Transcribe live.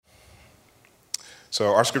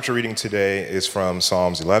So our scripture reading today is from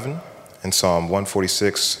Psalms 11 and Psalm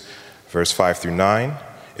 146, verse 5 through 9.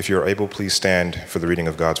 If you're able, please stand for the reading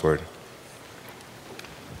of God's word.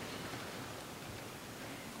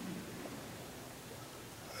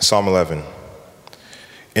 Psalm 11.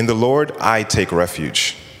 In the Lord I take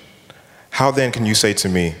refuge. How then can you say to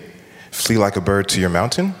me, flee like a bird to your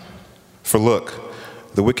mountain? For look,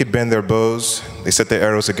 the wicked bend their bows, they set their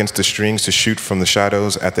arrows against the strings to shoot from the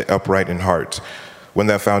shadows at the upright in heart. When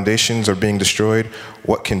their foundations are being destroyed,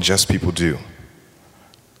 what can just people do?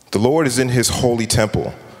 The Lord is in his holy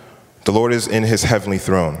temple. The Lord is in his heavenly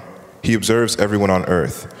throne. He observes everyone on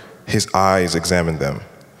earth. His eyes examine them.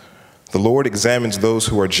 The Lord examines those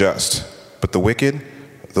who are just, but the wicked,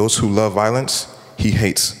 those who love violence, he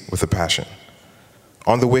hates with a passion.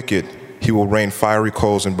 On the wicked, he will rain fiery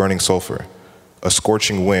coals and burning sulfur. A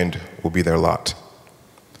scorching wind will be their lot.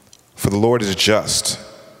 For the Lord is just.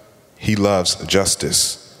 He loves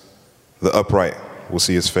justice. The upright will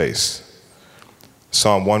see his face.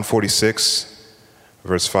 Psalm 146,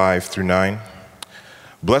 verse 5 through 9.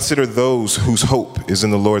 Blessed are those whose hope is in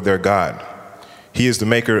the Lord their God. He is the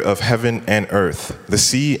maker of heaven and earth, the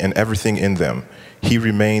sea and everything in them. He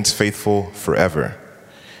remains faithful forever.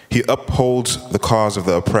 He upholds the cause of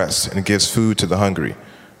the oppressed and gives food to the hungry.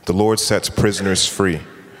 The Lord sets prisoners free.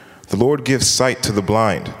 The Lord gives sight to the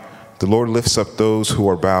blind. The Lord lifts up those who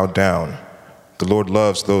are bowed down. The Lord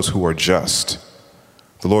loves those who are just.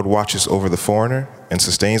 The Lord watches over the foreigner and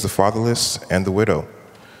sustains the fatherless and the widow,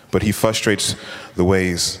 but he frustrates the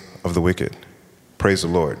ways of the wicked. Praise the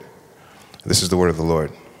Lord. This is the word of the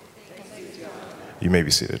Lord. You may be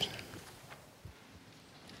seated.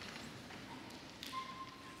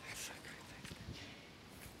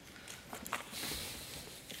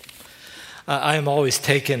 I am always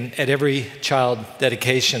taken at every child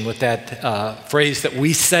dedication with that phrase that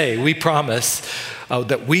we say, we promise,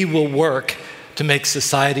 that we will work to make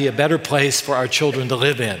society a better place for our children to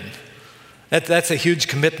live in. That's a huge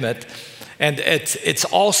commitment. And it's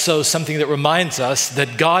also something that reminds us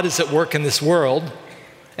that God is at work in this world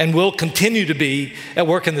and will continue to be at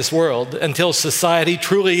work in this world until society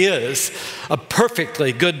truly is a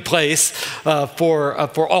perfectly good place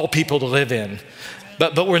for all people to live in.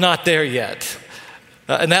 But we're not there yet.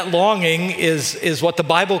 And that longing is what the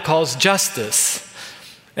Bible calls justice.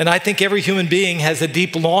 And I think every human being has a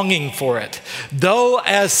deep longing for it. Though,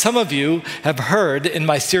 as some of you have heard in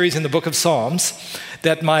my series in the book of Psalms,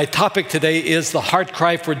 that my topic today is the heart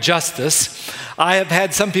cry for justice, I have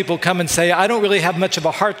had some people come and say, I don't really have much of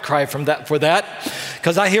a heart cry for that,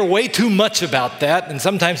 because I hear way too much about that, and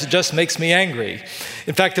sometimes it just makes me angry.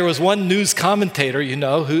 In fact, there was one news commentator,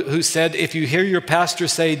 who said, if you hear your pastor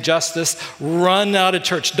say justice, run out of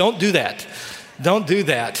church. Don't do that. Don't do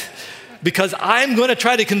that. Because I'm going to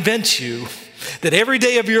try to convince you that every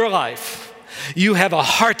day of your life, you have a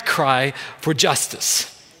heart cry for justice.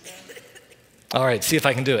 All right, see if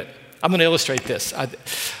I can do it. I'm going to illustrate this.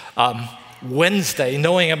 Wednesday,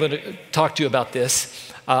 knowing I'm going to talk to you about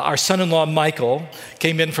this, our son-in-law Michael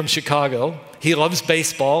came in from Chicago. He loves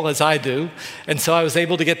baseball, as I do, and so I was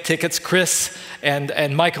able to get tickets. Chris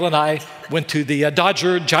and Michael and I went to the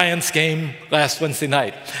Dodger-Giants game last Wednesday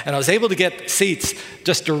night, and I was able to get seats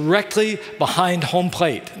just directly behind home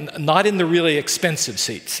plate, not in the really expensive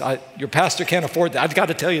seats. Your pastor can't afford that, I've got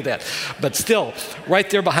to tell you that, but still, right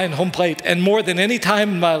there behind home plate. And more than any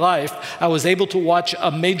time in my life, I was able to watch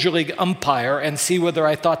a major league umpire and see whether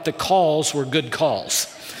I thought the calls were good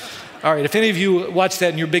calls. All right, if any of you watch that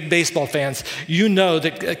and you're big baseball fans, you know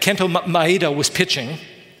that Kento Maeda was pitching.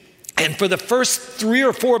 And for the first 3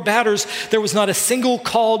 or 4 batters, there was not a single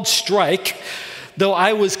called strike, though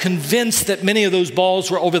I was convinced that many of those balls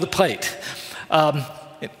were over the plate.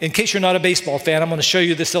 In case you're not a baseball fan, I'm going to show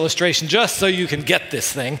you this illustration just so you can get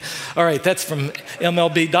this thing. All right, that's from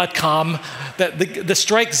MLB.com. The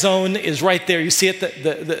strike zone is right there. You see it,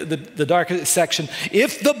 the darker section.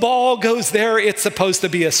 If the ball goes there, it's supposed to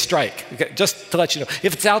be a strike. Okay, just to let you know.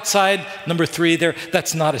 If it's outside number 3 there,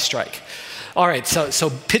 that's not a strike. All right,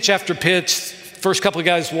 so pitch after pitch, first couple of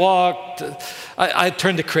guys walked. I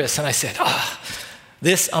turned to Chris and I said,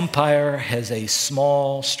 this umpire has a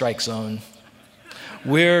small strike zone.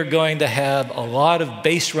 We're going to have a lot of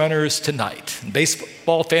base runners tonight.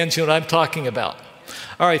 Baseball fans, you know what I'm talking about.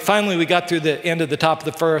 All right, finally we got through the end of the top of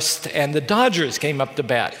the first, and the Dodgers came up to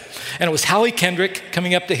bat. And it was Howie Kendrick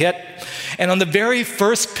coming up to hit. And on the very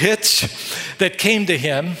first pitch that came to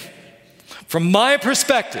him, from my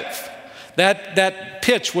perspective, that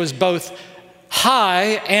pitch was both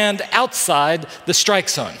high and outside the strike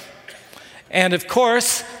zone. And of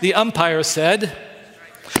course, the umpire said,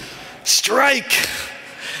 strike.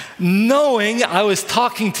 knowing I was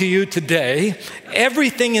talking to you today,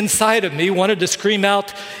 everything inside of me wanted to scream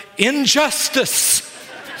out, injustice.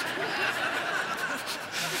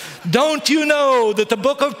 Don't you know that the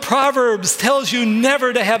book of Proverbs tells you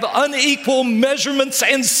never to have unequal measurements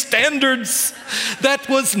and standards? That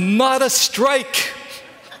was not a strike.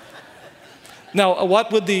 Now,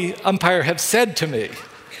 what would the umpire have said to me?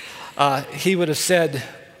 He would have said,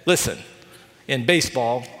 listen, in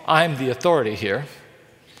baseball, I'm the authority here.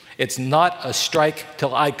 It's not a strike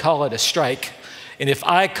till I call it a strike. And if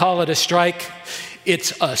I call it a strike,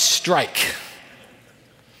 it's a strike.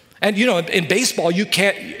 And you know, in baseball, you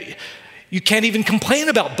can't even complain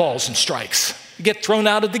about balls and strikes. You get thrown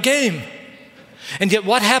out of the game. And yet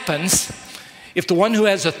what happens if the one who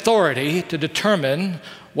has authority to determine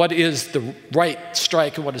what is the right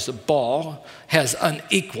strike and what is the ball has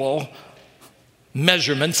unequal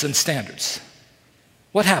measurements and standards?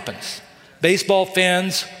 What happens? Baseball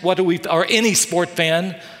fans, or any sport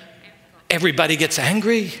fan, everybody gets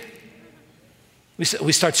angry.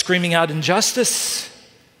 We start screaming out injustice.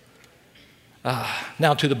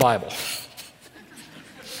 Now to the Bible.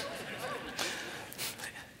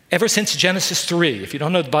 Ever since Genesis 3, if you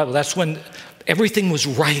don't know the Bible, that's when everything was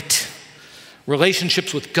right.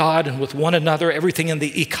 Relationships with God and with one another, everything in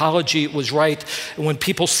the ecology was right. And when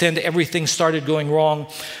people sinned, everything started going wrong.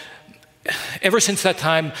 Ever since that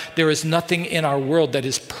time, there is nothing in our world that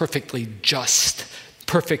is perfectly just,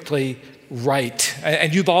 perfectly right.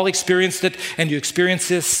 And you've all experienced it, and you experience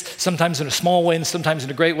this sometimes in a small way and sometimes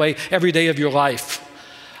in a great way every day of your life.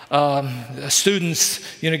 Students,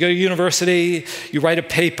 go to university, you write a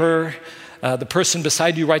paper. The person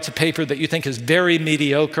beside you writes a paper that you think is very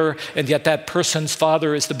mediocre, and yet that person's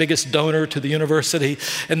father is the biggest donor to the university,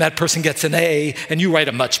 and that person gets an A, and you write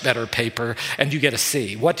a much better paper, and you get a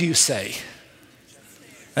C. What do you say?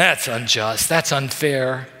 That's unjust. That's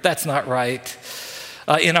unfair. That's not right.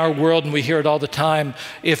 In our world, and we hear it all the time,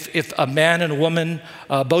 if a man and a woman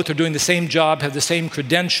both are doing the same job, have the same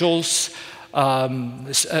credentials, have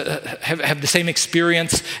the same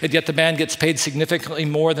experience, and yet the man gets paid significantly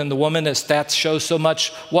more than the woman, as stats show so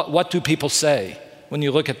much, what do people say when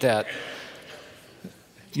you look at that?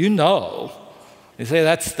 You say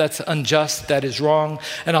that's unjust, that is wrong.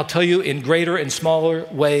 And I'll tell you, in greater and smaller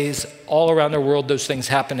ways, all around the world, those things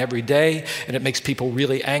happen every day, and it makes people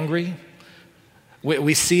really angry.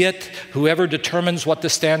 We see it. Whoever determines what the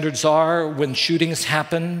standards are when shootings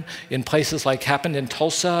happen in places like happened in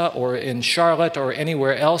Tulsa or in Charlotte or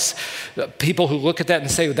anywhere else, people who look at that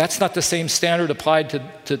and say, that's not the same standard applied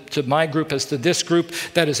to my group as to this group,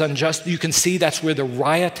 that is unjust. You can see that's where the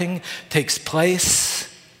rioting takes place.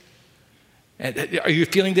 Are you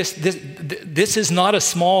feeling this? This is not a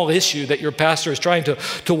small issue that your pastor is trying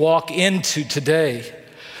to walk into today.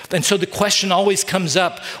 And so the question always comes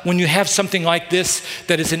up when you have something like this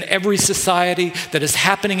that is in every society, that is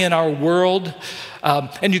happening in our world,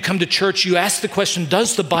 and you come to church, you ask the question,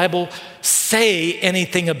 does the Bible say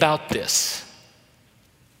anything about this?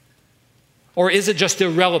 Or is it just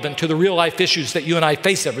irrelevant to the real life issues that you and I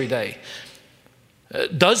face every day?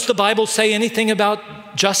 Does the Bible say anything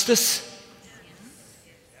about justice?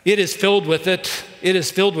 It is filled with it. It is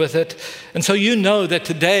filled with it. And so you know that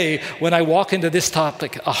today, when I walk into this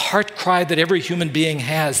topic, a heart cry that every human being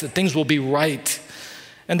has, that things will be right,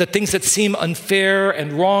 and that things that seem unfair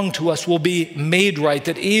and wrong to us will be made right,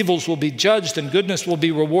 that evils will be judged and goodness will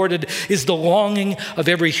be rewarded, is the longing of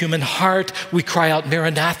every human heart. We cry out,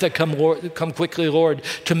 Maranatha, come quickly, Lord,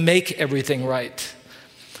 to make everything right.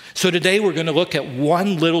 So today we're going to look at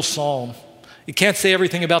one little psalm. You can't say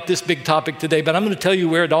everything about this big topic today, but I'm going to tell you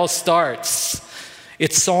where it all starts.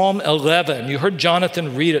 It's Psalm 11. You heard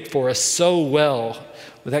Jonathan read it for us so well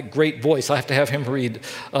with that great voice. I have to have him read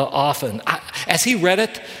often. As he read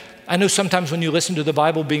it, I know sometimes when you listen to the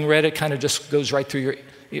Bible being read, it kind of just goes right through your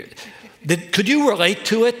ear. Could you relate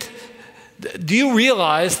to it? Do you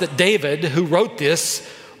realize that David, who wrote this,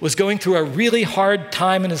 was going through a really hard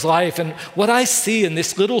time in his life? And what I see in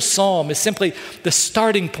this little psalm is simply the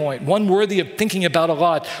starting point, one worthy of thinking about a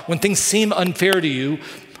lot. When things seem unfair to you,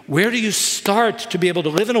 where do you start to be able to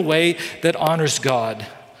live in a way that honors God?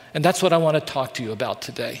 And that's what I want to talk to you about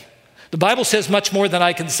today. The Bible says much more than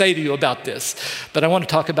I can say to you about this, but I want to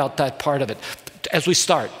talk about that part of it. As we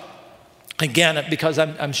start, again, because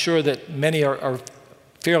I'm sure that many are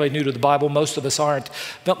fairly new to the Bible, most of us aren't,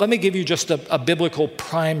 but let me give you just a biblical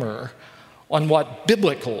primer on what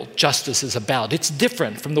biblical justice is about. It's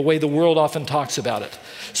different from the way the world often talks about it.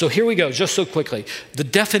 So here we go, just so quickly. The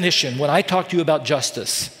definition, when I talk to you about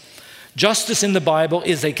justice in the Bible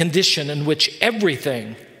is a condition in which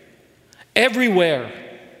everything, everywhere,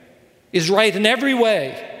 is right in every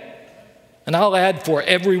way, And I'll add for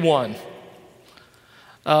everyone.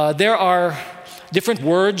 There are different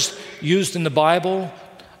words used in the Bible.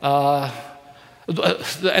 There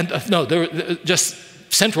are just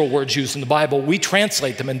central words used in the Bible. We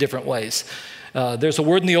translate them in different ways. There's a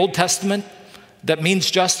word in the Old Testament that means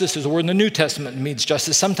justice. There's a word in the New Testament that means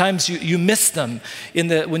justice. Sometimes you miss them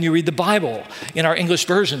when you read the Bible in our English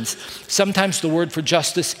versions. Sometimes the word for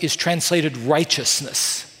justice is translated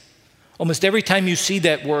righteousness. Almost every time you see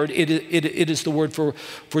that word, it is the word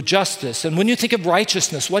for justice. And when you think of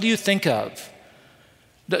righteousness, what do you think of?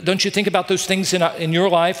 Don't you think about those things in your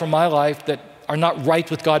life or my life that are not right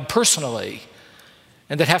with God personally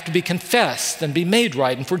and that have to be confessed and be made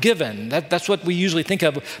right and forgiven? That's what we usually think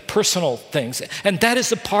of, personal things. And that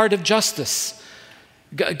is a part of justice.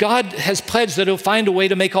 God has pledged that he'll find a way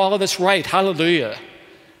to make all of us right. Hallelujah.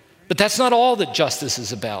 But that's not all that justice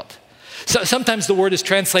is about. So sometimes the word is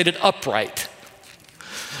translated upright.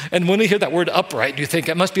 And when we hear that word upright, you think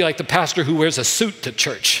it must be like the pastor who wears a suit to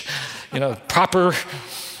church. Proper.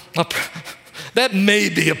 That may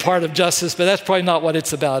be a part of justice, but that's probably not what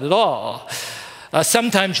it's about at all.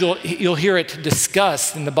 Sometimes you'll hear it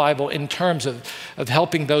discussed in the Bible in terms of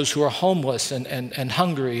helping those who are homeless and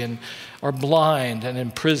hungry and are blind and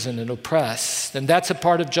in prison and oppressed. And that's a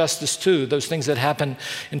part of justice too, those things that happen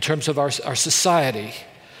in terms of our society.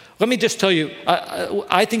 Let me just tell you,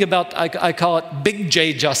 I call it Big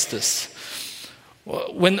J justice.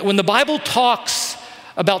 When the Bible talks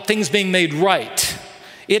about things being made right,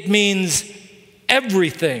 it means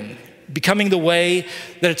everything becoming the way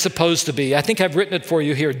that it's supposed to be. I think I've written it for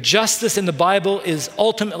you here. Justice in the Bible is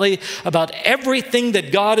ultimately about everything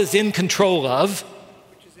that God is in control of.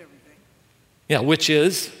 Which is everything. Yeah, which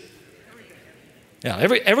is? Everything.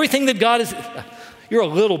 Yeah, everything that God is... You're a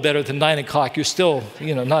little better than 9 o'clock. You're still,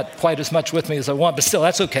 not quite as much with me as I want, but still,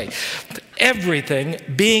 that's okay. Everything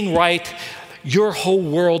being right, your whole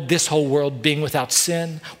world, this whole world being without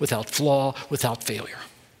sin, without flaw, without failure.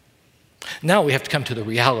 Now we have to come to the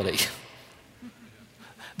reality.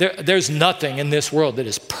 There's nothing in this world that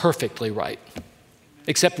is perfectly right,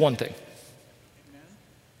 except one thing,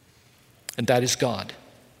 and that is God.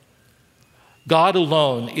 God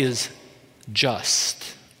alone is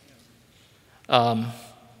just.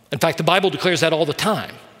 In fact, the Bible declares that all the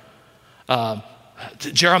time.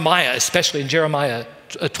 Jeremiah, especially in Jeremiah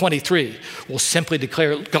 23, will simply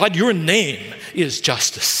declare, God, your name is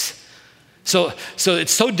justice. So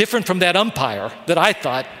it's so different from that umpire that I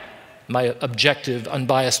thought, my objective,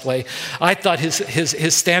 unbiased way, I thought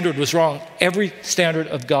his standard was wrong. Every standard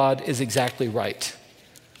of God is exactly right.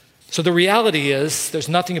 So the reality is, there's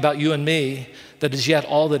nothing about you and me that is yet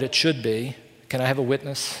all that it should be. Can I have a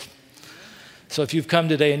witness? So if you've come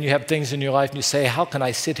today and you have things in your life and you say, how can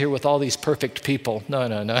I sit here with all these perfect people? No.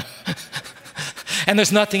 And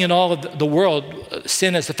there's nothing in all of the world.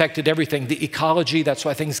 Sin has affected everything. The ecology, that's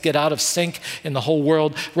why things get out of sync in the whole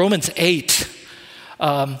world. Romans 8,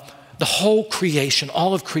 the whole creation,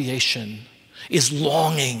 all of creation is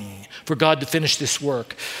longing for God to finish this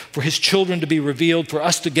work, for his children to be revealed, for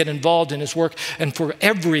us to get involved in his work, and for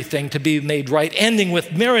everything to be made right, ending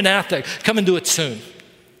with Maranatha, come and do it soon.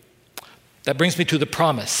 That brings me to the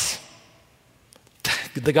promise.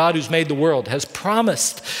 The God who's made the world has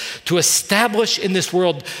promised to establish in this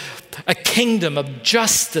world a kingdom of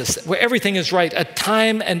justice where everything is right, a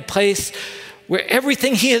time and place where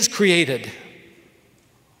everything he has created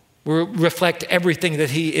will reflect everything that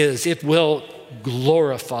he is. It will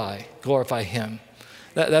glorify him.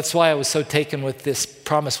 That's why I was so taken with this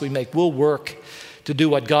promise we make. We'll work to do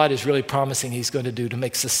what God is really promising he's going to do, to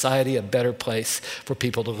make society a better place for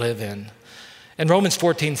people to live in. In Romans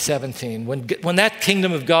 14:17, when that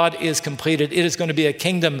kingdom of God is completed, it is going to be a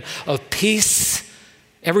kingdom of peace,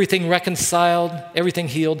 everything reconciled, everything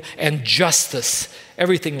healed, and justice,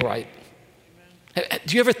 everything right.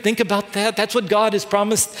 Do you ever think about that? That's what God has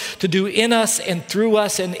promised to do in us and through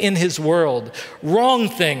us and in his world. Wrong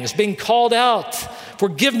things being called out,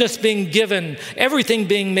 forgiveness being given, everything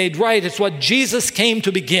being made right. It's what Jesus came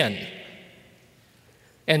to begin.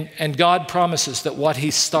 And God promises that what he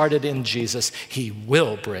started in Jesus, he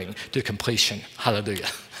will bring to completion. Hallelujah.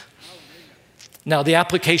 Now, the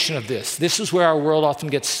application of this is where our world often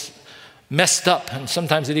gets messed up, and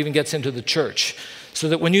sometimes it even gets into the church. So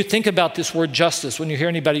that when you think about this word justice, when you hear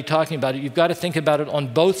anybody talking about it, you've got to think about it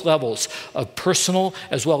on both levels of personal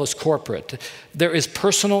as well as corporate. There is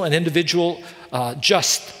personal and individual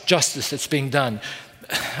justice that's being done.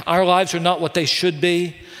 Our lives are not what they should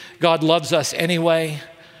be. God loves us anyway.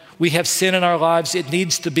 We have sin in our lives. It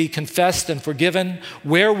needs to be confessed and forgiven.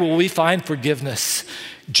 Where will we find forgiveness?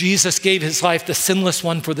 Jesus gave his life, the sinless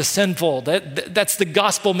one, for the sinful. That's the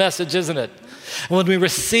gospel message, isn't it? And when we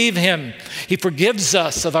receive him, he forgives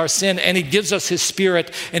us of our sin, and he gives us his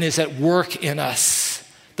Spirit and is at work in us.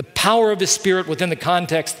 The power of his Spirit within the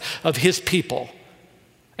context of his people.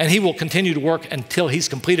 And he will continue to work until he's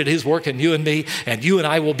completed his work in you and me, and you and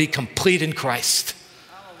I will be complete in Christ.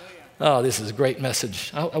 Oh, this is a great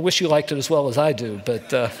message. I wish you liked it as well as I do,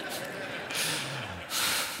 but...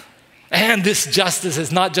 And this justice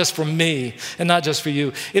is not just for me and not just for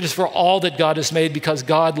you. It is for all that God has made, because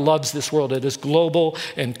God loves this world. It is global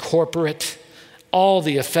and corporate. All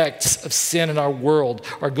the effects of sin in our world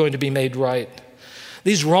are going to be made right.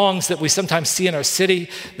 These wrongs that we sometimes see in our city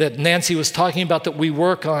that Nancy was talking about, that we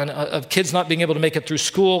work on, of kids not being able to make it through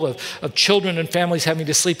school, of children and families having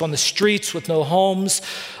to sleep on the streets with no homes,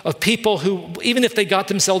 of people who, even if they got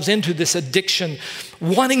themselves into this addiction,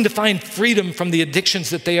 wanting to find freedom from the addictions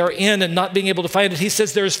that they are in and not being able to find it. He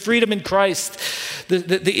says there is freedom in Christ.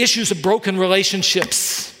 The issues of broken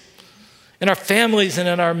relationships in our families and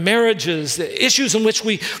in our marriages, the issues in which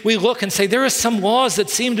we look and say, there are some laws that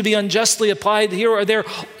seem to be unjustly applied here or there.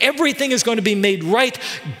 Everything is going to be made right.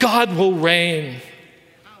 God will reign.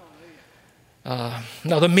 Now,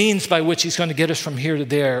 the means by which he's going to get us from here to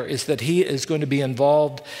there is that he is going to be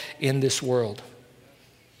involved in this world.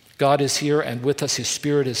 God is here and with us. His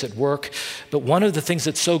Spirit is at work. But one of the things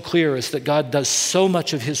that's so clear is that God does so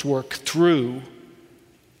much of his work through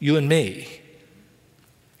you and me.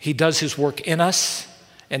 He does his work in us,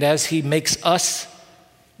 and as he makes us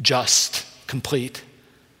just, complete,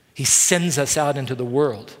 he sends us out into the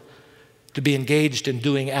world to be engaged in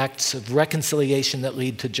doing acts of reconciliation that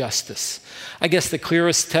lead to justice. I guess the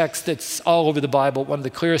clearest text, it's all over the Bible, one of the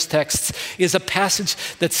clearest texts is a passage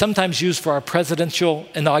that's sometimes used for our presidential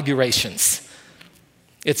inaugurations.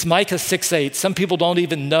 It's Micah 6:8. Some people don't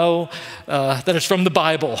even know that it's from the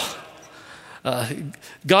Bible.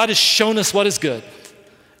 God has shown us what is good.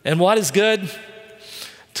 And what is good?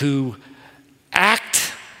 To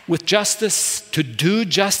act with justice, to do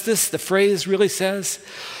justice, the phrase really says,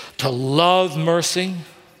 to love mercy,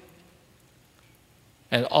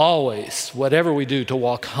 and always, whatever we do, to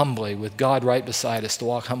walk humbly with God right beside us, to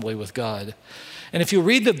walk humbly with God. And if you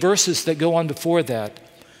read the verses that go on before that,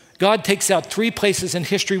 God takes out 3 places in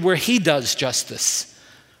history where he does justice,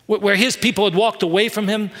 where his people had walked away from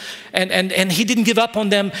him and he didn't give up on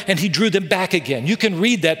them and he drew them back again. You can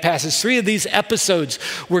read that passage, 3 of these episodes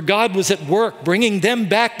where God was at work, bringing them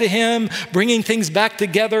back to him, bringing things back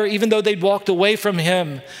together, even though they'd walked away from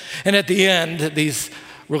him. And at the end, these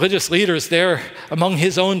religious leaders there among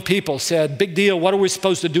his own people said, big deal, what are we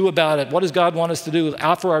supposed to do about it? What does God want us to do?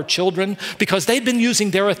 Offer our children? Because they'd been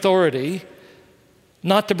using their authority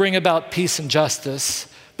not to bring about peace and justice,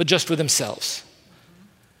 but just for themselves.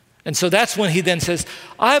 And so that's when he then says,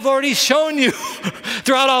 I've already shown you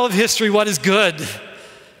throughout all of history what is good.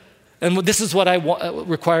 And this is what I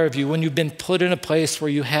require of you when you've been put in a place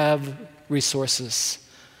where you have resources.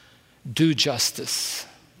 Do justice.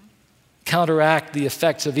 Counteract the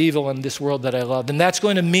effects of evil in this world that I love. And that's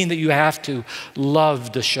going to mean that you have to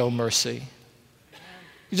love to show mercy.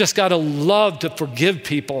 You just got to love to forgive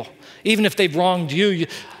people, even if they've wronged you.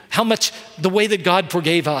 How much the way that God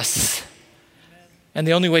forgave us. And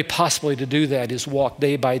the only way possibly to do that is walk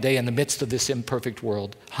day by day in the midst of this imperfect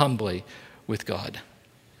world, humbly with God.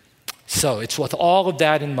 So it's with all of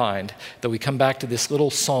that in mind that we come back to this little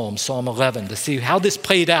psalm, Psalm 11, to see how this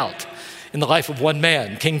played out in the life of one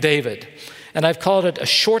man, King David. And I've called it a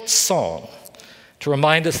short song to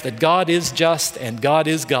remind us that God is just and God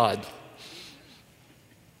is God.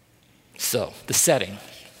 So, the setting.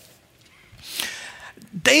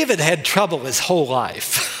 David had trouble his whole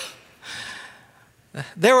life.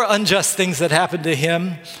 There were unjust things that happened to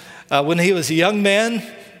him when he was a young man,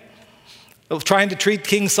 trying to treat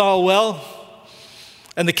King Saul well,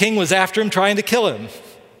 and the king was after him trying to kill him.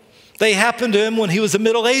 They happened to him when he was a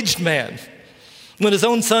middle-aged man, when his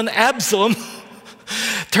own son Absalom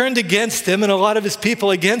turned against him and a lot of his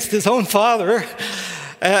people against his own father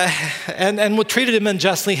and treated him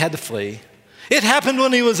unjustly, had to flee. It happened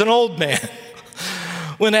when he was an old man.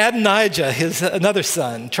 When Adonijah, his another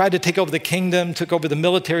son, tried to take over the kingdom, took over the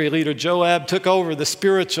military leader Joab, took over the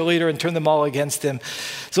spiritual leader and turned them all against him.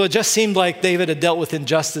 So it just seemed like David had dealt with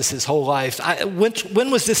injustice his whole life.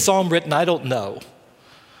 When was this psalm written? I don't know.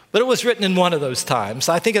 But it was written in one of those times.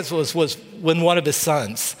 I think it was when one of his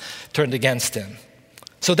sons turned against him.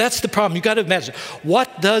 So that's the problem. You've got to imagine,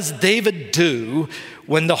 what does David do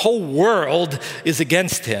when the whole world is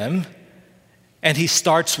against him and he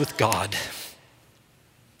starts with God?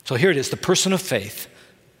 So here it is, the person of faith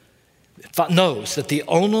knows that the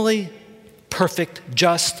only perfect,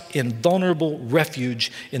 just, invulnerable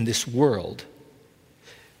refuge in this world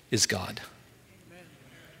is God.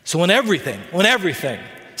 So when everything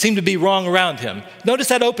seemed to be wrong around him, notice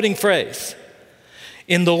that opening phrase,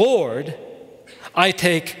 in the Lord I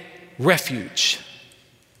take refuge.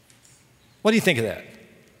 What do you think of that?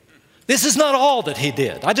 This is not all that he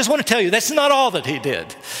did. I just want to tell you, that's not all that he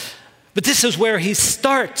did. But this is where he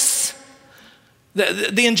starts.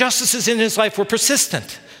 The injustices in his life were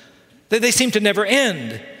persistent. They seem to never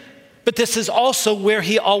end. But this is also where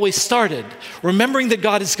he always started, remembering that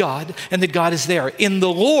God is God and that God is there. In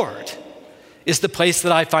the Lord is the place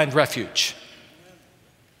that I find refuge.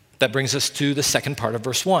 That brings us to the second part of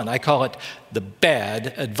verse 1. I call it the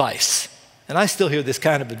bad advice. And I still hear this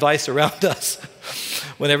kind of advice around us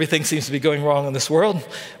when everything seems to be going wrong in this world.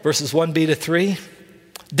 Verses 1b to 3.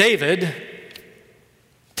 David,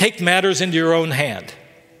 take matters into your own hand.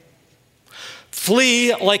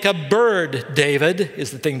 Flee like a bird, David,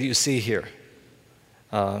 is the thing that you see here.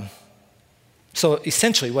 So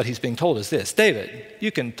essentially what he's being told is this: David,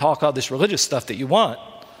 you can talk all this religious stuff that you want,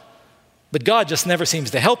 but God just never seems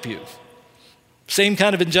to help you. Same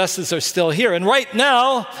kind of injustices are still here. And right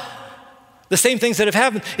now, the same things that have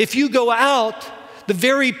happened, if you go out, the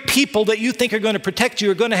very people that you think are going to protect you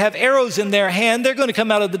are going to have arrows in their hand. They're going to come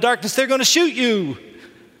out of the darkness. They're going to shoot you.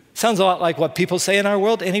 Sounds a lot like what people say in our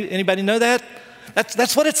world. Anybody know that?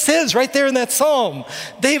 That's what it says right there in that psalm.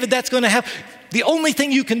 David, that's going to happen. The only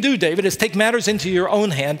thing you can do, David, is take matters into your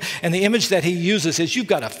own hand. And the image that he uses is you've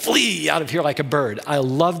got to flee out of here like a bird. I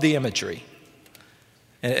love the imagery.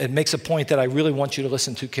 And it makes a point that I really want you to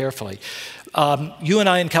listen to carefully. You and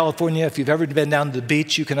I in California, if you've ever been down to the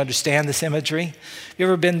beach, you can understand this imagery. You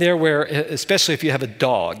ever been there where, especially if you have a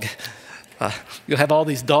dog, you'll have all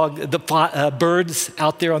these birds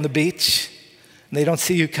out there on the beach, and they don't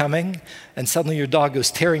see you coming, and suddenly your dog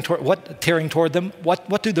goes tearing toward them.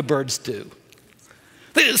 What do the birds do?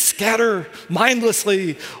 They just scatter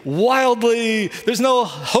mindlessly, wildly. There's no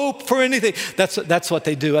hope for anything. That's what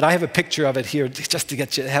they do. And I have a picture of it here just to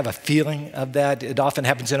get you to have a feeling of that. It often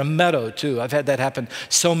happens in a meadow, too. I've had that happen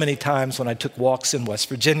so many times when I took walks in West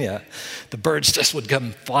Virginia. The birds just would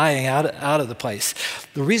come flying out of the place.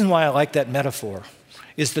 The reason why I like that metaphor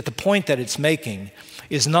is that the point that it's making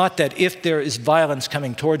is not that if there is violence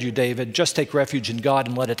coming toward you, David, just take refuge in God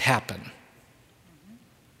and let it happen.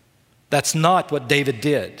 That's not what David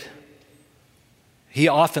did. He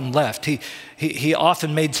often left. He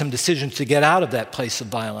often made some decisions to get out of that place of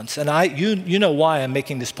violence. And you know why I'm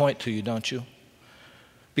making this point to you, don't you?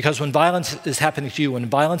 Because when violence is happening to you, when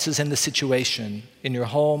violence is in the situation, in your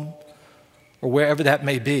home, or wherever that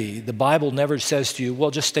may be, the Bible never says to you,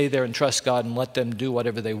 well, just stay there and trust God and let them do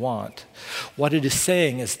whatever they want. What it is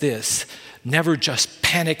saying is this: never just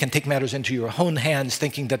panic and take matters into your own hands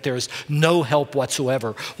thinking that there's no help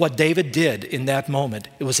whatsoever. What David did in that moment,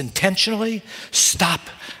 it was intentionally stop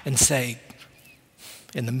and say,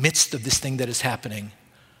 in the midst of this thing that is happening,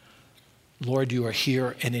 Lord, you are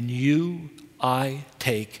here, and in you I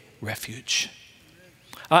take refuge.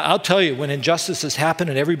 I'll tell you, when injustices happen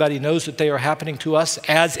and everybody knows that they are happening to us,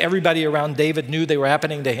 as everybody around David knew they were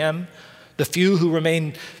happening to him, the few who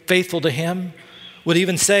remained faithful to him would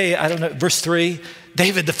even say, verse 3,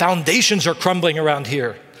 David, the foundations are crumbling around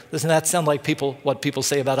here. Doesn't that sound like what people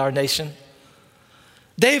say about our nation?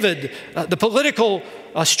 David, the political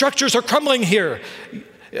structures are crumbling here.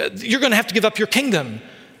 You're going to have to give up your kingdom.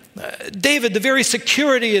 David, the very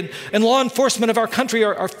security and law enforcement of our country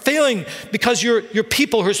are failing because your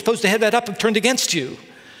people who are supposed to head that up have turned against you.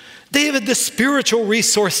 David, the spiritual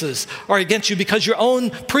resources are against you because your own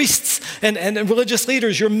priests and religious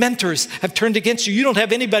leaders, your mentors, have turned against you. You don't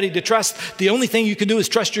have anybody to trust. The only thing you can do is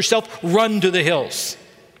trust yourself. Run to the hills.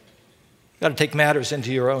 You've got to take matters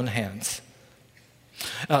into your own hands.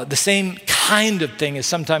 The same kind of thing is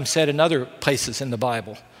sometimes said in other places in the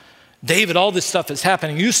Bible. David, all this stuff is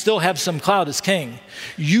happening. You still have some clout as king.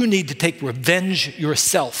 You need to take revenge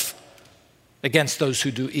yourself against those who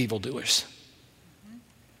do evildoers.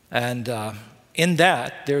 And in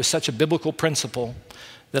that, there is such a biblical principle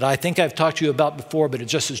that I think I've talked to you about before, but it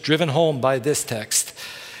just is driven home by this text,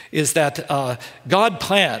 is that God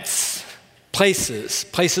plants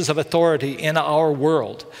places of authority in our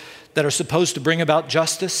world that are supposed to bring about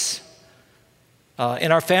justice.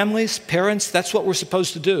 In our families, parents, that's what we're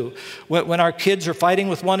supposed to do. When our kids are fighting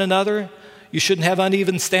with one another, you shouldn't have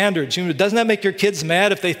uneven standards. Doesn't that make your kids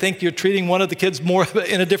mad if they think you're treating one of the kids more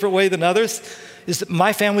in a different way than others? Is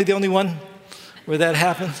my family the only one where that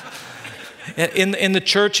happens? In the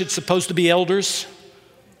church, it's supposed to be elders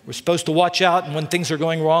We're supposed to watch out, and when things are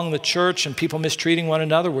going wrong in the church and people mistreating one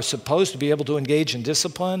another, we're supposed to be able to engage in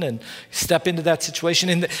discipline and step into that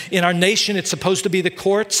situation. In our nation, it's supposed to be the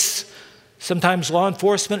courts, sometimes law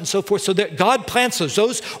enforcement and so forth. So that God plants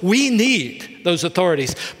those. We need those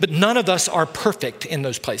authorities, but none of us are perfect in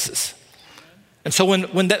those places. And so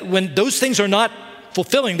when those things are not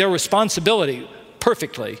fulfilling their responsibility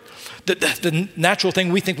perfectly, the natural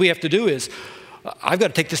thing we think we have to do is, I've got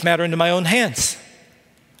to take this matter into my own hands.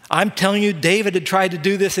 I'm telling you, David had tried to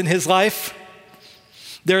do this in his life.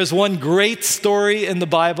 There is one great story in the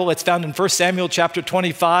Bible. It's found in 1 Samuel chapter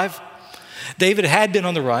 25. David had been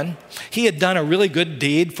on the run. He had done a really good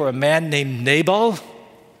deed for a man named Nabal.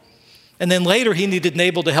 And then later he needed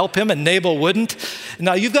Nabal to help him, and Nabal wouldn't.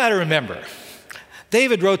 Now you've got to remember,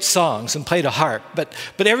 David wrote songs and played a harp, but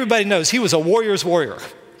everybody knows he was a warrior's warrior.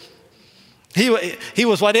 He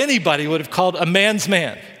was what anybody would have called a man's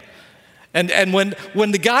man. And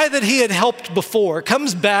when the guy that he had helped before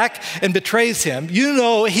comes back and betrays him, you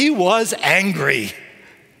know he was angry.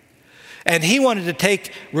 And he wanted to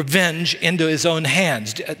take revenge into his own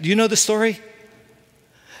hands. Do you know the story?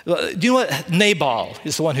 Do you know what Nabal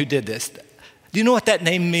is the one who did this? Do you know what that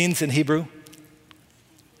name means in Hebrew?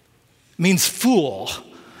 It means fool.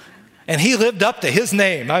 And he lived up to his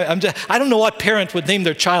name. I don't know what parent would name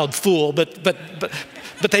their child fool,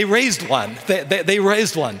 but they raised one. They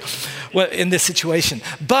raised one in this situation.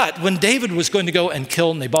 But when David was going to go and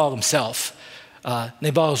kill Nabal himself,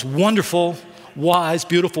 Nabal's wonderful, wise,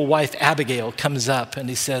 beautiful wife Abigail comes up,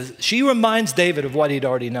 and she reminds David of what he'd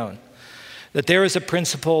already known, that there is a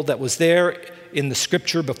principle that was there in the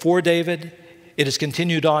scripture before David. It has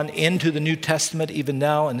continued on into the New Testament even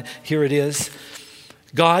now, and here it is.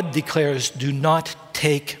 God declares, do not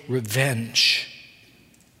take revenge.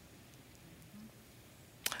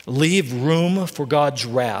 Leave room for God's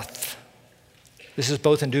wrath. This is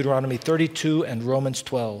both in Deuteronomy 32 and Romans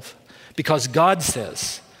 12. Because God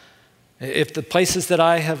says, if the places that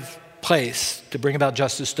I have placed to bring about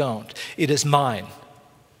justice don't, it is mine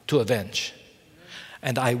to avenge.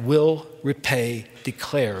 And I will repay,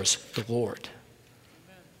 declares the Lord.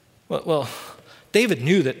 Well, David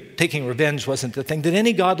knew that taking revenge wasn't the thing that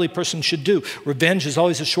any godly person should do. Revenge is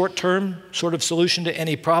always a short-term sort of solution to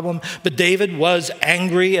any problem. But David was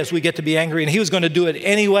angry, as we get to be angry, and he was going to do it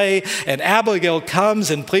anyway. And Abigail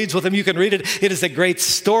comes and pleads with him. You can read it. It is a great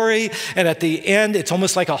story. And at the end, it's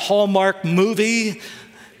almost like a Hallmark movie.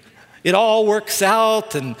 It all works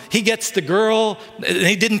out, and he gets the girl. And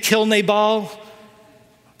he didn't kill Nabal.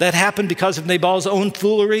 That happened because of Nabal's own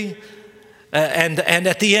foolery. And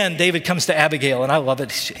at the end, David comes to Abigail, and I love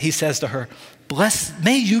it. He says to her,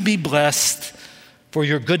 may you be blessed for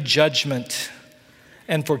your good judgment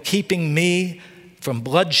and for keeping me from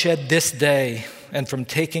bloodshed this day and from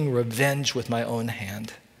taking revenge with my own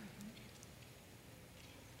hand.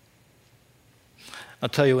 I'll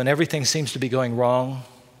tell you, when everything seems to be going wrong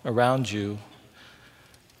around you,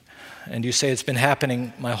 and you say it's been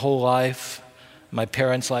happening my whole life, my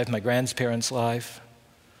parents' life, my grandparents' life,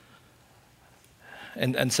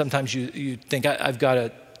 and sometimes you think, I've got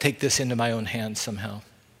to take this into my own hands somehow.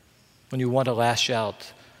 When you want to lash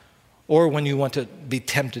out, or when you want to be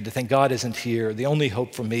tempted to think, God isn't here, the only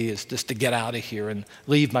hope for me is just to get out of here and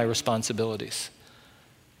leave my responsibilities.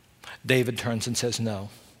 David turns and says, no,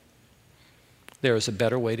 there is a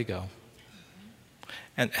better way to go.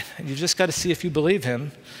 And you just got to see if you believe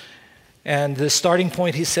him. And the starting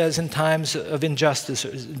point, he says, in times of injustice,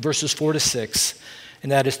 verses 4 to 6,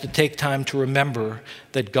 and that is to take time to remember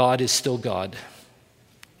that God is still God.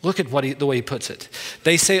 Look at the way he puts it.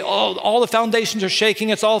 They say, oh, all the foundations are shaking,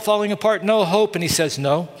 it's all falling apart, no hope. And he says,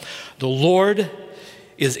 no, the Lord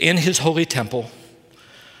is in his holy temple.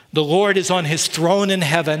 The Lord is on his throne in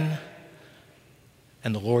heaven,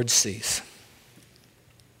 and the Lord sees.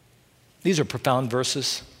 These are profound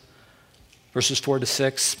verses. Verses 4 to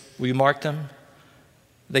 6, will you mark them?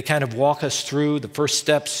 They kind of walk us through the first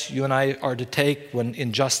steps you and I are to take when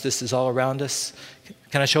injustice is all around us.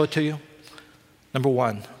 Can I show it to you? Number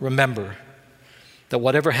one, remember that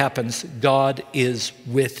whatever happens, God is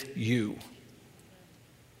with you.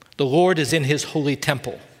 The Lord is in his holy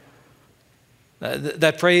temple.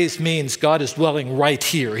 That phrase means God is dwelling right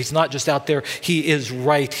here. He's not just out there, he is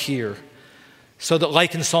right here. So that,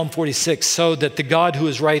 like in Psalm 46, so that the God who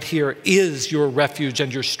is right here is your refuge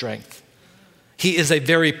and your strength. He is a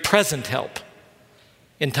very present help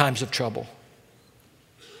in times of trouble,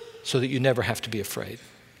 so that you never have to be afraid.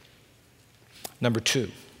 Number two,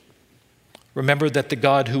 remember that the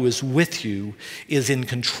God who is with you is in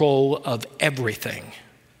control of everything.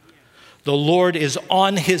 The Lord is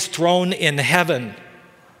on his throne in heaven.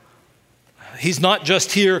 He's not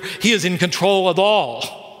just here, he is in control of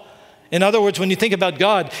all. In other words, when you think about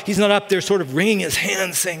God, he's not up there sort of wringing his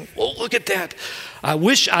hands saying, oh, look at that. I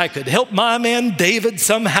wish I could help my man David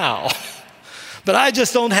somehow, but I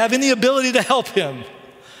just don't have any ability to help him.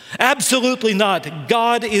 Absolutely not.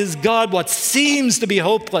 God is God. What seems to be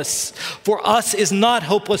hopeless for us is not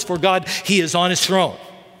hopeless for God. He is on his throne.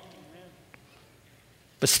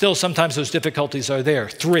 But still, sometimes those difficulties are there.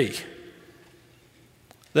 3,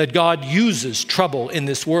 that God uses trouble in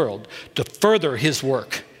this world to further his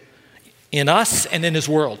work in us and in his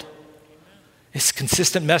world. It's a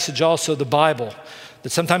consistent message also, the Bible,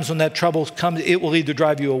 that sometimes when that trouble comes, it will either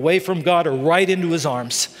drive you away from God or right into his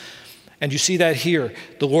arms. And you see that here.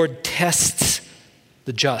 The Lord tests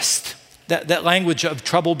the just. That language of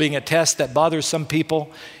trouble being a test, that bothers some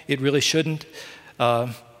people. It really shouldn't.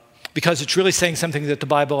 Because it's really saying something that the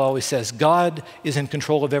Bible always says. God is in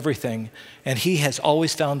control of everything, and he has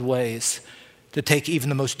always found ways to take even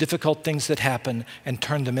the most difficult things that happen and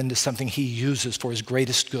turn them into something he uses for his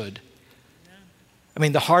greatest good. I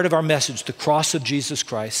mean, the heart of our message, the cross of Jesus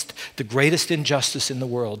Christ, the greatest injustice in the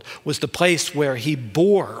world, was the place where he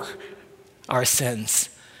bore our sins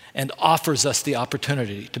and offers us the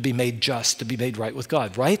opportunity to be made just, to be made right with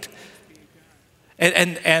God, right?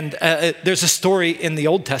 And there's a story in the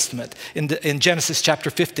Old Testament, in Genesis chapter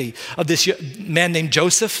 50, of this man named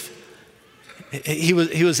Joseph.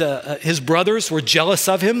 His brothers were jealous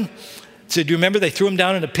of him. So do you remember they threw him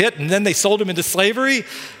down in a pit and then they sold him into slavery?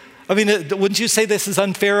 I mean, wouldn't you say this is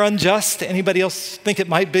unfair, unjust? Anybody else think it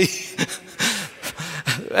might be?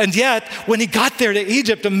 And yet, when he got there to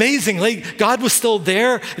Egypt, amazingly, God was still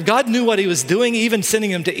there. God knew what he was doing, even sending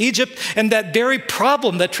him to Egypt. And that very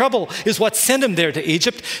problem, that trouble, is what sent him there to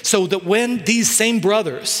Egypt, so that when these same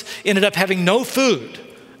brothers ended up having no food,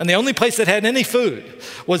 and the only place that had any food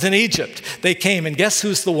was in Egypt, they came, and guess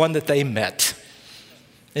who's the one that they met?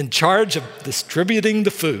 In charge of distributing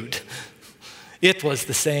the food. It was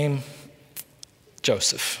the same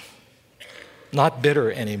Joseph. Not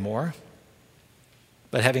bitter anymore,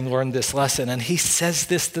 but having learned this lesson. And he says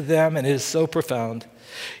this to them, and it is so profound.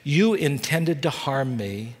 You intended to harm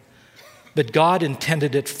me, but God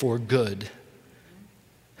intended it for good,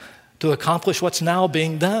 to accomplish what's now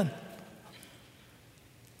being done.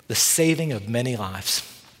 The saving of many lives.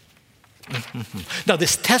 Now,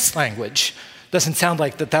 this test language doesn't sound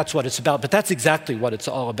like that's what it's about, but that's exactly what it's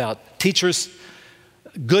all about. Teachers,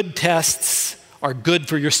 good tests are good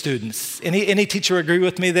for your students. Any teacher agree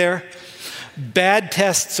with me there? Bad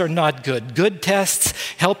tests are not good. Good tests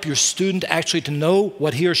help your student actually to know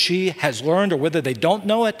what he or she has learned, or whether they don't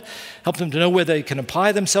know it, help them to know where they can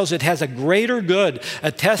apply themselves. It has a greater good.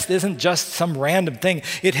 A test isn't just some random thing.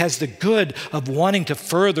 It has the good of wanting to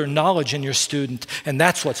further knowledge in your student, and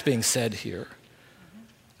that's what's being said here.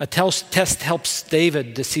 A test helps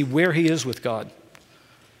David to see where he is with God,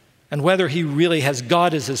 and whether he really has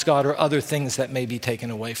God as his God or other things that may be taken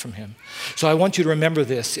away from him. So I want you to remember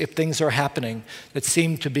this. If things are happening that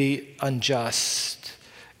seem to be unjust,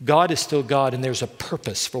 God is still God, and there's a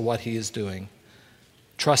purpose for what he is doing.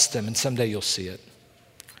 Trust him, and someday you'll see it.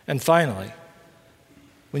 And finally,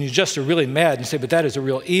 when you just are really mad and say, but that is a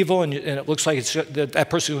real evil, and it looks like that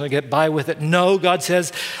person is going to get by with it. No, God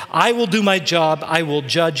says, I will do my job. I will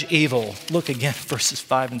judge evil. Look again, verses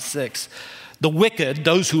 5 and 6. The wicked,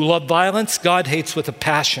 those who love violence, God hates with a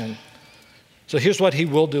passion. So here's what he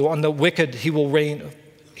will do. On the wicked, he will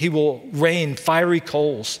rain fiery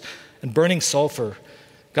coals and burning sulfur.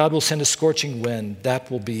 God will send a scorching wind.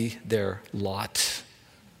 That will be their lot.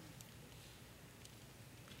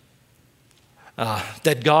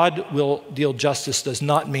 That God will deal justice does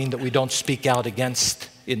not mean that we don't speak out against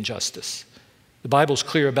injustice. The Bible's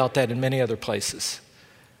clear about that in many other places.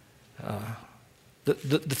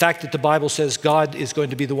 The fact that the Bible says God is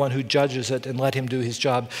going to be the one who judges it and let him do his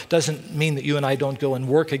job doesn't mean that you and I don't go and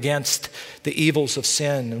work against the evils of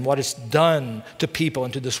sin and what it's done to people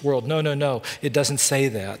and to this world. No. It doesn't say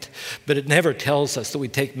that. But it never tells us that we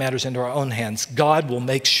take matters into our own hands. God will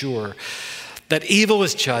make sure that evil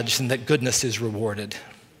is judged and that goodness is rewarded.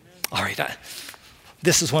 All right,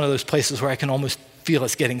 this is one of those places where I can almost feel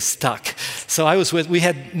us getting stuck. So we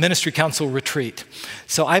had ministry council retreat.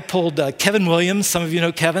 So I pulled Kevin Williams, some of you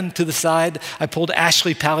know Kevin, to the side. I pulled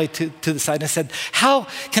Ashley Pally to the side, and I said, how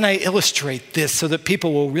can I illustrate this so that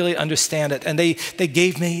people will really understand it? And they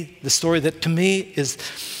gave me the story that to me is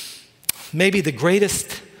maybe the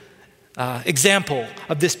greatest example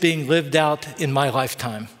of this being lived out in my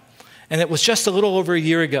lifetime. And it was just a little over a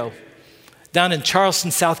year ago, down in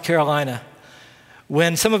Charleston, South Carolina,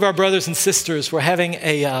 when some of our brothers and sisters were having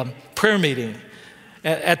a prayer meeting.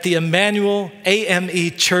 at the Emmanuel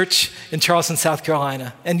AME Church in Charleston, South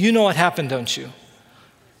Carolina. And you know what happened, don't you?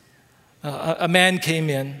 A man came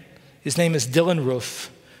in. His name is Dylan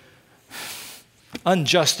Roof.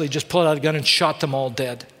 Unjustly just pulled out a gun and shot them all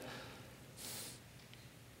dead.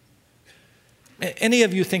 Any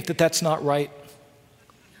of you think that that's not right?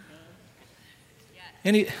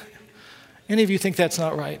 Any of you think that's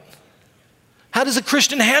not right? How does a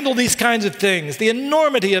Christian handle these kinds of things? The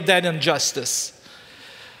enormity of that injustice.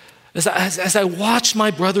 As I watched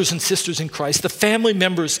my brothers and sisters in Christ, the family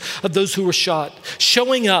members of those who were shot,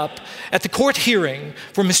 showing up at the court hearing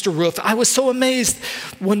for Mr. Roof, I was so amazed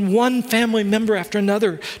when one family member after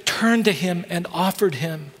another turned to him and offered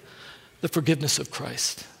him the forgiveness of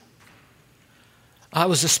Christ. I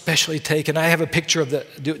was especially taken. I have a picture of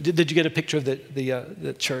did you get a picture of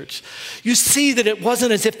the church? You see that it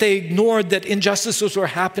wasn't as if they ignored that injustices were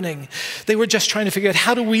happening. They were just trying to figure out,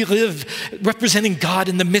 how do we live representing God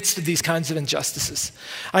in the midst of these kinds of injustices?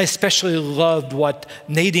 I especially loved what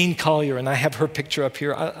Nadine Collier, and I have her picture up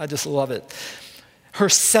here. I just love it. Her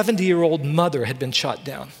 70-year-old mother had been shot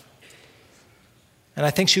down. And I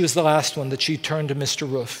think she was the last one that she turned to Mr.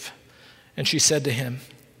 Roof, and she said to him,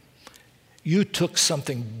 "You took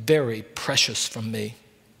something very precious from me.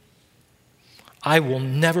 I will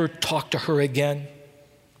never talk to her again.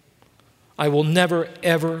 I will never,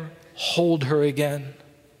 ever hold her again.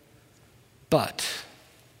 But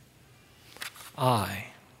I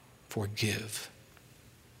forgive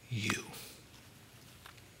you."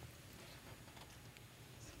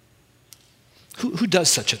 Who does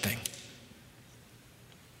such a thing?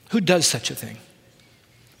 Who does such a thing?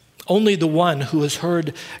 Only the one who has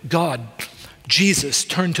heard God, Jesus,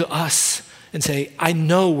 turn to us and say, "I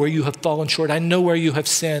know where you have fallen short. I know where you have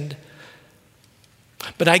sinned.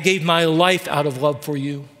 But I gave my life out of love for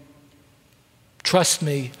you. Trust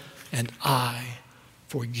me, and I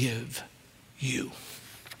forgive you."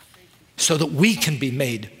 So that we can be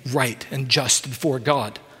made right and just before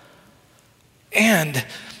God. And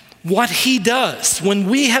what he does when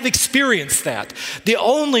we have experienced that, the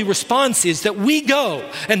only response is that we go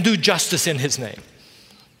and do justice in his name.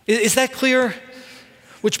 Is that clear?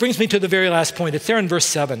 Which brings me to the very last point. It's there in verse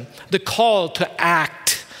 7. The call to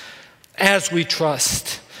act as we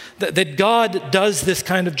trust. That God does this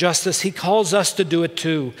kind of justice. He calls us to do it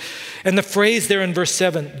too. And the phrase there in verse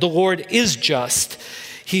 7, the Lord is just.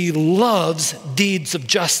 He loves deeds of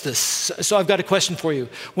justice. So I've got a question for you.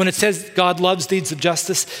 When it says God loves deeds of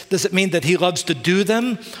justice, does it mean that he loves to do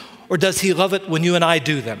them? Or does he love it when you and I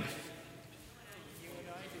do them?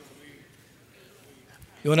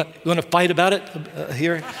 You want to fight about it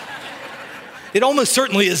here? It almost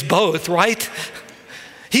certainly is both, right?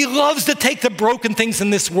 He loves to take the broken things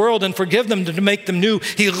in this world and forgive them, to make them new.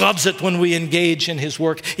 He loves it when we engage in his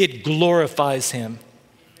work. It glorifies him.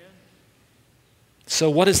 So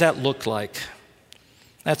what does that look like?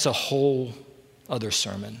 That's a whole other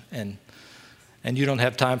sermon, and you don't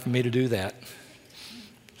have time for me to do that.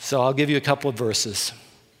 So I'll give you a couple of verses.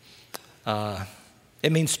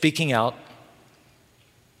 It means speaking out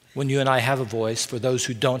when you and I have a voice for those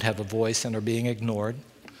who don't have a voice and are being ignored.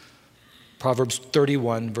 Proverbs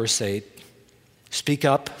 31, verse 8. Speak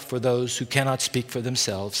up for those who cannot speak for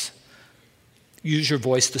themselves. Use your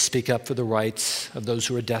voice to speak up for the rights of those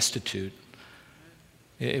who are destitute.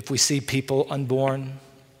 If we see people unborn,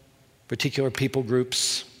 particular people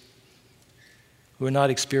groups who are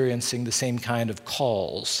not experiencing the same kind of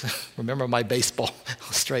calls, remember my baseball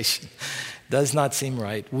illustration, does not seem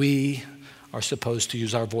right. We are supposed to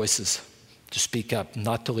use our voices to speak up,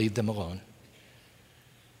 not to leave them alone.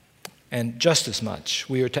 And just as much,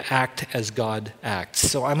 we are to act as God acts.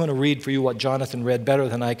 So I'm going to read for you what Jonathan read better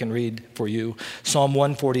than I can read for you. Psalm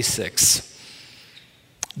 146.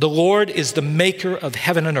 The Lord is the maker of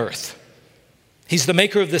heaven and earth. He's the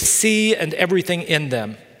maker of the sea and everything in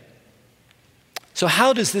them. So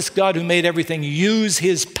how does this God who made everything use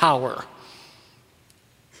his power?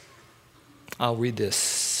 I'll read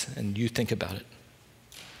this and you think about it.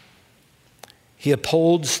 He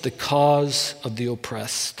upholds the cause of the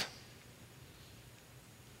oppressed.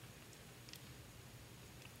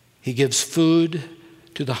 He gives food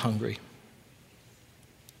to the hungry.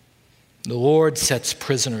 The Lord sets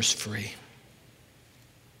prisoners free.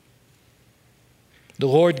 The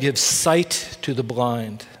Lord gives sight to the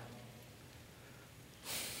blind.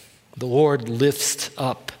 The Lord lifts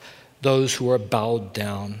up those who are bowed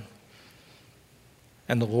down.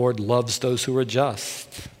 And the Lord loves those who are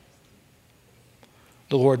just.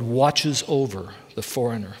 The Lord watches over the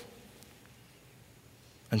foreigner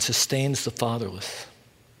and sustains the fatherless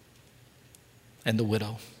and the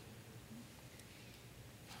widow.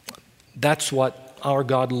 That's what our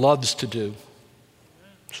God loves to do.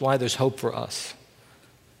 That's why there's hope for us.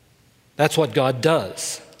 That's what God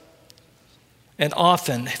does. And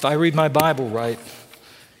often, if I read my Bible right,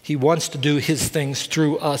 he wants to do his things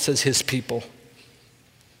through us as his people.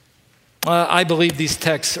 I believe these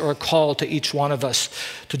texts are a call to each one of us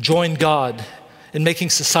to join God in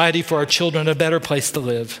making society for our children a better place to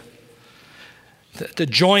live. To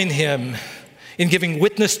join him in giving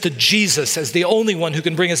witness to Jesus as the only one who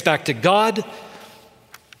can bring us back to God,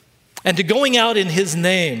 and to going out in his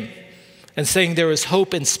name and saying there is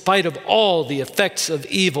hope in spite of all the effects of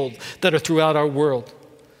evil that are throughout our world.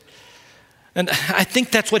 And I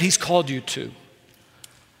think that's what he's called you to.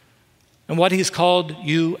 And what he's called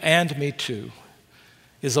you and me to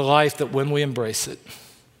is a life that when we embrace it,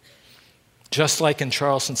 just like in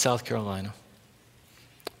Charleston, South Carolina,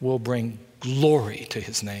 will bring glory to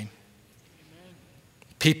his name.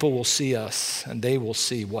 People will see us and they will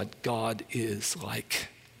see what God is like.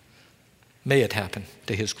 May it happen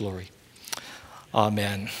to his glory.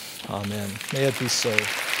 Amen. Amen. May it be so.